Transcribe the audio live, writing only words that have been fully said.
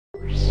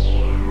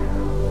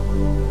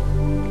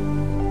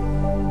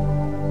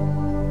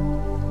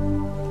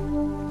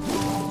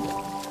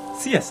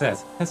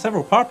CSS has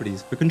several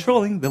properties for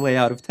controlling the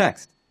layout of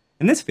text.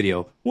 In this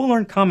video, we'll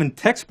learn common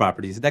text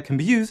properties that can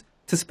be used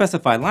to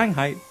specify line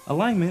height,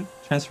 alignment,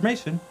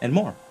 transformation, and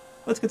more.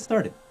 Let's get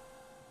started.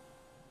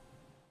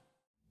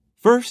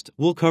 First,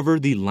 we'll cover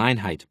the line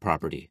height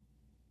property.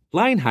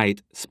 Line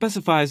height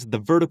specifies the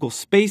vertical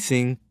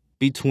spacing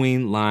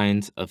between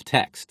lines of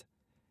text.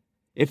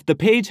 If the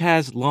page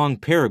has long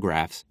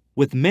paragraphs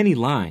with many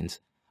lines,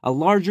 a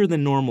larger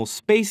than normal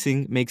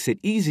spacing makes it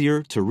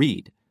easier to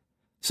read.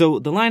 So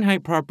the line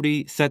height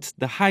property sets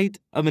the height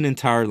of an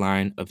entire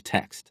line of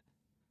text.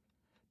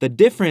 The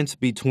difference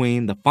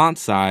between the font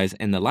size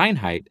and the line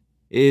height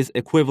is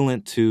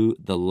equivalent to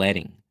the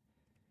leading.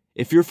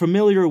 If you're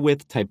familiar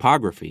with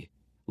typography,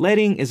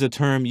 leading is a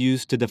term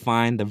used to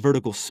define the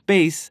vertical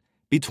space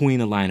between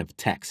a line of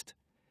text.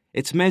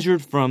 It's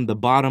measured from the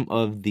bottom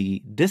of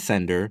the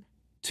descender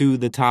to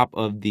the top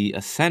of the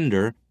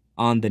ascender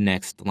on the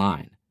next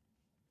line.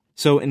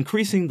 So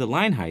increasing the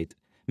line height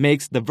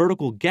makes the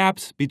vertical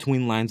gaps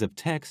between lines of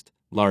text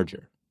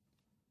larger.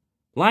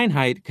 Line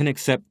height can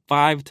accept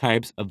 5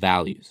 types of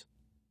values: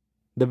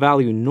 the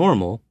value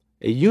normal,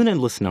 a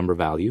unitless number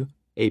value,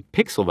 a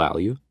pixel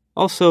value,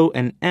 also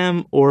an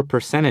em or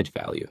percentage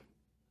value.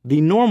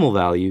 The normal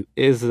value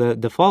is the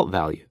default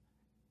value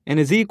and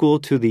is equal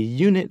to the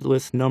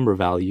unitless number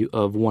value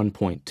of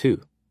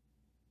 1.2.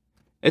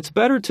 It's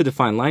better to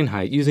define line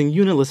height using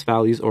unitless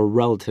values or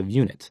relative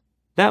units.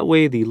 That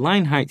way, the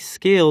line height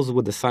scales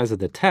with the size of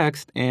the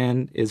text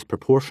and is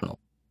proportional.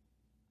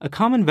 A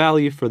common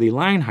value for the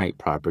line height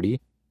property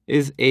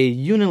is a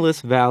unitless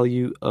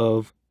value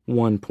of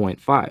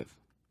 1.5.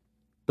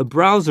 The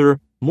browser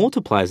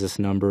multiplies this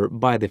number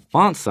by the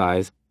font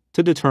size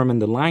to determine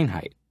the line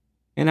height.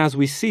 And as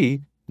we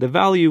see, the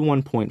value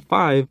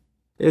 1.5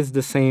 is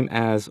the same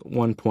as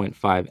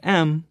 1.5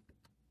 em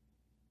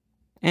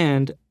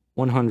and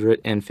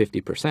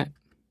 150%.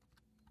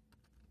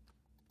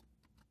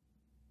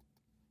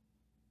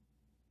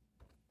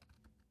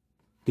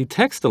 The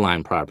text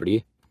align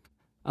property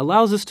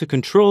allows us to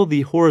control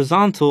the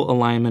horizontal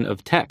alignment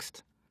of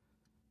text.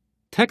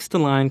 Text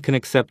align can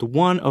accept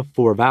one of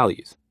 4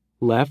 values: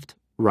 left,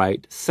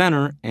 right,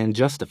 center, and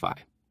justify.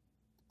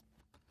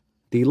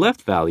 The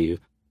left value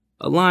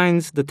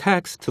aligns the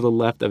text to the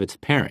left of its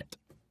parent,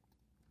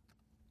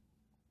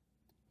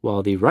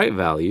 while the right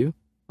value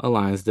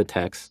aligns the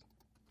text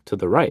to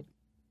the right.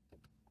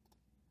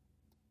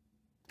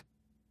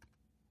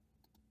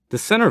 The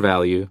center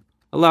value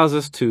allows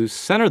us to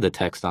center the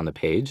text on the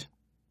page.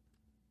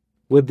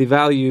 With the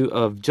value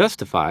of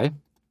justify,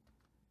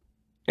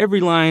 every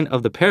line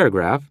of the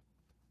paragraph,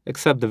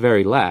 except the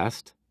very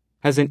last,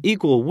 has an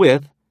equal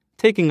width,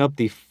 taking up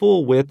the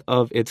full width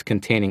of its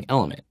containing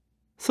element,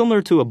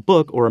 similar to a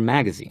book or a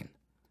magazine.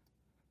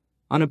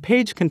 On a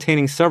page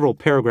containing several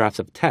paragraphs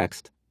of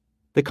text,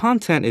 the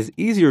content is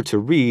easier to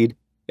read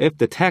if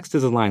the text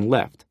is aligned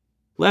left.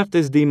 Left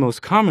is the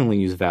most commonly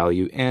used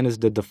value and is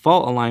the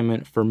default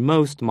alignment for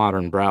most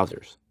modern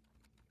browsers.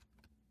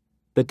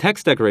 The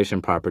text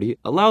decoration property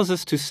allows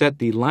us to set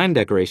the line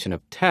decoration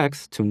of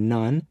text to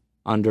none,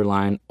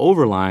 underline,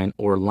 overline,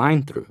 or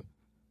line through.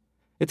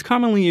 It's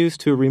commonly used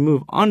to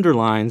remove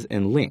underlines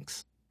and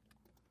links.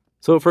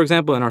 So, for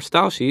example, in our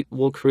style sheet,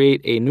 we'll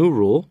create a new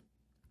rule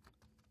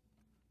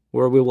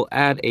where we will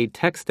add a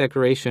text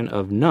decoration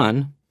of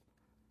none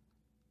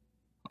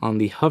on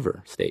the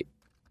hover state.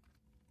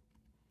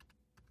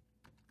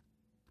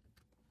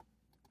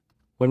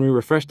 When we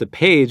refresh the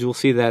page, we'll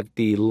see that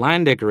the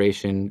line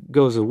decoration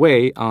goes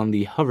away on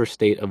the hover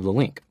state of the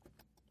link.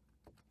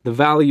 The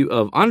value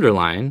of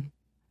underline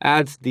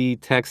adds the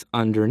text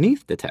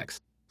underneath the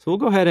text. So we'll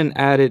go ahead and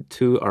add it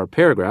to our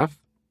paragraph.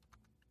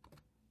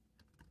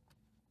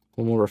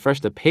 When we'll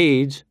refresh the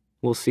page,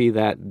 we'll see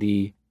that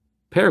the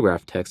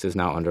paragraph text is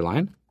now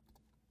underlined.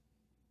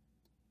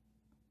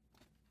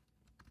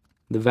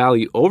 The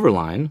value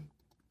overline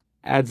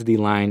adds the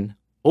line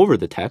over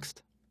the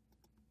text.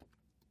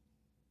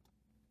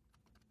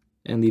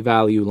 And the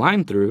value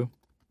line through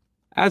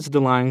adds the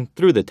line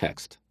through the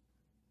text.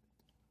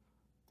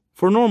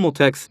 For normal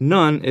text,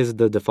 none is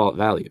the default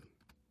value.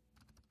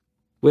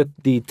 With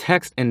the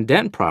text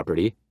indent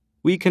property,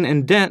 we can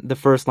indent the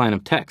first line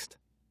of text.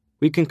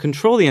 We can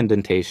control the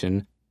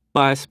indentation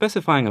by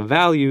specifying a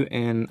value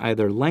in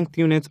either length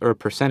units or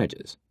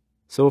percentages.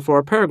 So for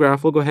our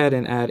paragraph, we'll go ahead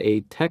and add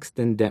a text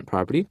indent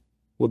property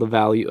with a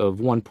value of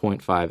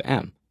 1.5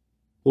 em.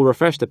 We'll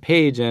refresh the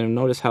page and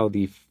notice how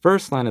the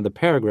first line of the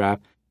paragraph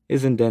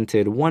is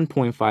indented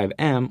 1.5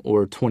 em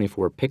or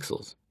 24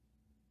 pixels.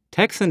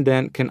 Text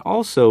indent can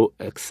also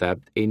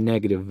accept a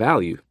negative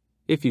value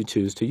if you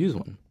choose to use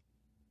one.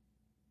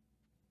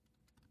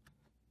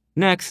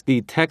 Next, the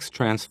text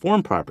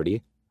transform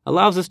property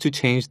allows us to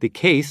change the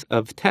case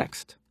of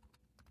text.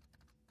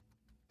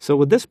 So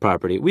with this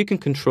property, we can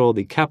control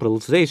the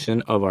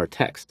capitalization of our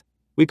text.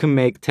 We can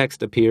make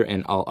text appear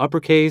in all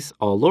uppercase,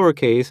 all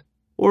lowercase,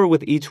 or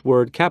with each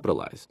word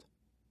capitalized.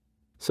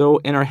 So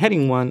in our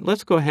heading 1,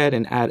 let's go ahead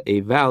and add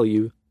a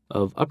value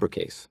of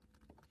uppercase.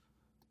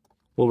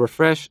 We'll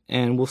refresh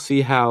and we'll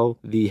see how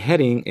the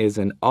heading is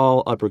in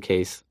all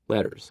uppercase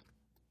letters.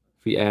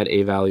 If we add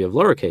a value of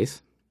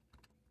lowercase,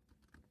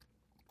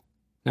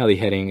 now the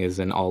heading is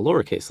in all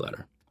lowercase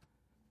letter.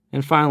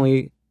 And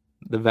finally,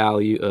 the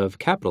value of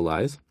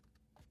capitalize.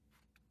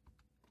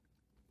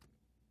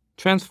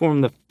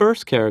 Transform the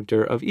first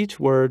character of each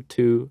word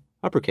to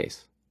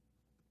uppercase.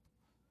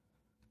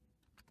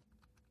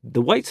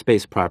 The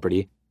whitespace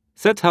property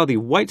sets how the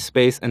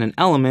whitespace in an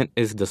element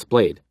is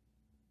displayed.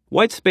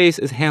 Whitespace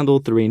is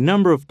handled through a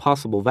number of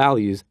possible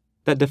values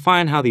that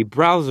define how the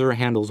browser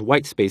handles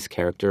whitespace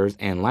characters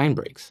and line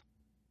breaks.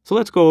 So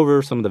let's go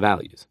over some of the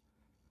values.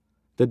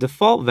 The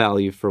default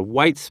value for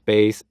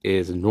whitespace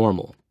is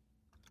normal,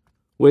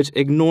 which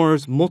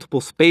ignores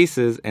multiple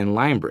spaces and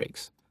line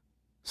breaks.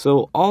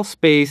 So all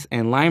space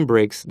and line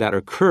breaks that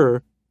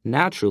occur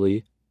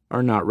naturally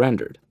are not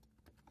rendered.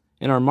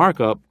 In our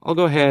markup, I'll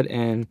go ahead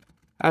and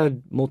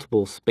add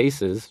multiple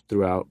spaces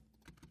throughout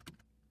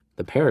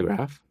the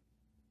paragraph.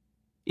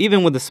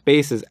 Even with the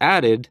spaces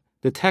added,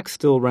 the text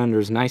still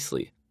renders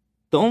nicely.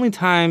 The only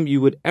time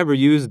you would ever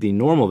use the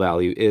normal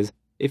value is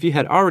if you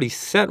had already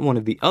set one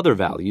of the other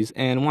values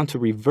and want to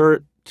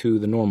revert to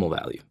the normal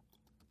value.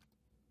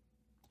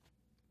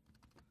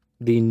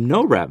 The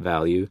no wrap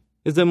value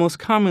is the most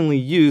commonly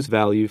used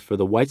value for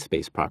the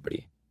whitespace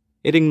property.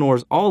 It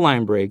ignores all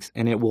line breaks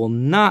and it will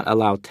not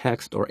allow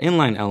text or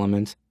inline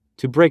elements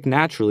to break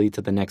naturally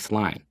to the next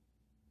line.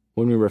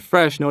 When we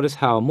refresh, notice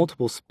how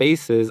multiple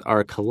spaces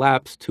are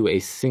collapsed to a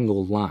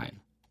single line.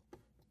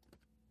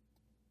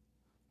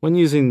 When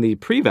using the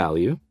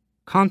pre-value,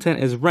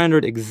 content is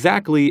rendered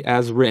exactly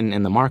as written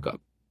in the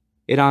markup.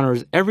 It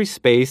honors every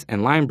space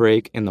and line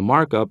break in the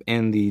markup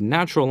and the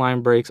natural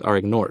line breaks are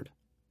ignored.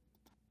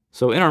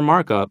 So in our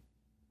markup,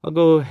 I'll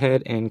go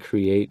ahead and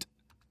create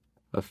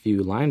a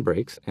few line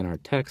breaks in our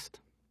text.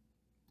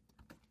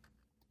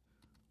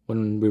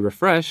 When we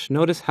refresh,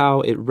 notice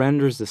how it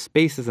renders the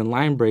spaces and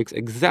line breaks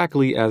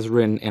exactly as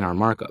written in our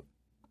markup.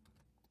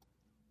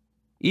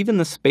 Even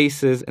the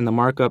spaces in the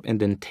markup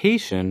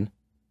indentation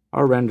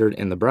are rendered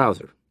in the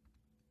browser.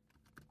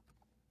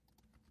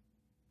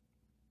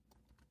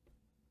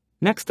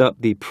 Next up,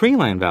 the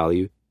pre-line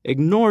value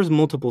ignores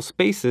multiple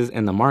spaces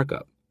in the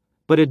markup,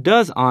 but it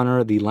does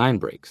honor the line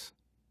breaks.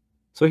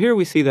 So here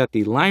we see that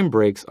the line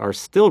breaks are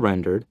still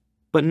rendered,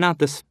 but not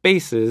the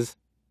spaces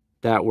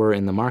that were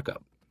in the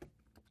markup.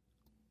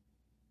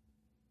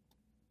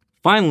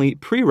 Finally,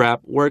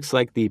 pre-wrap works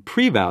like the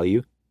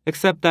pre-value,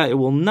 except that it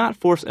will not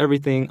force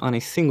everything on a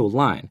single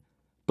line,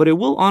 but it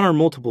will honor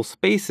multiple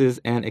spaces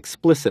and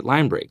explicit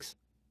line breaks.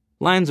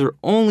 Lines are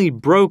only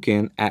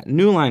broken at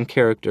new line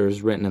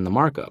characters written in the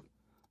markup.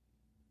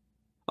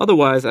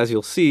 Otherwise, as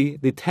you'll see,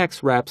 the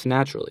text wraps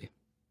naturally.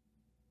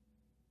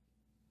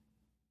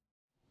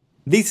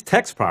 These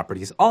text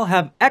properties all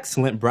have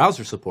excellent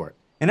browser support,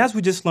 and as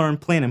we just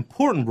learned, play an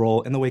important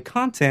role in the way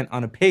content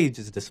on a page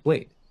is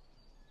displayed.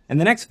 In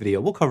the next video,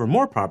 we'll cover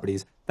more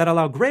properties that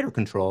allow greater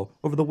control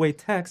over the way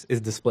text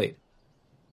is displayed.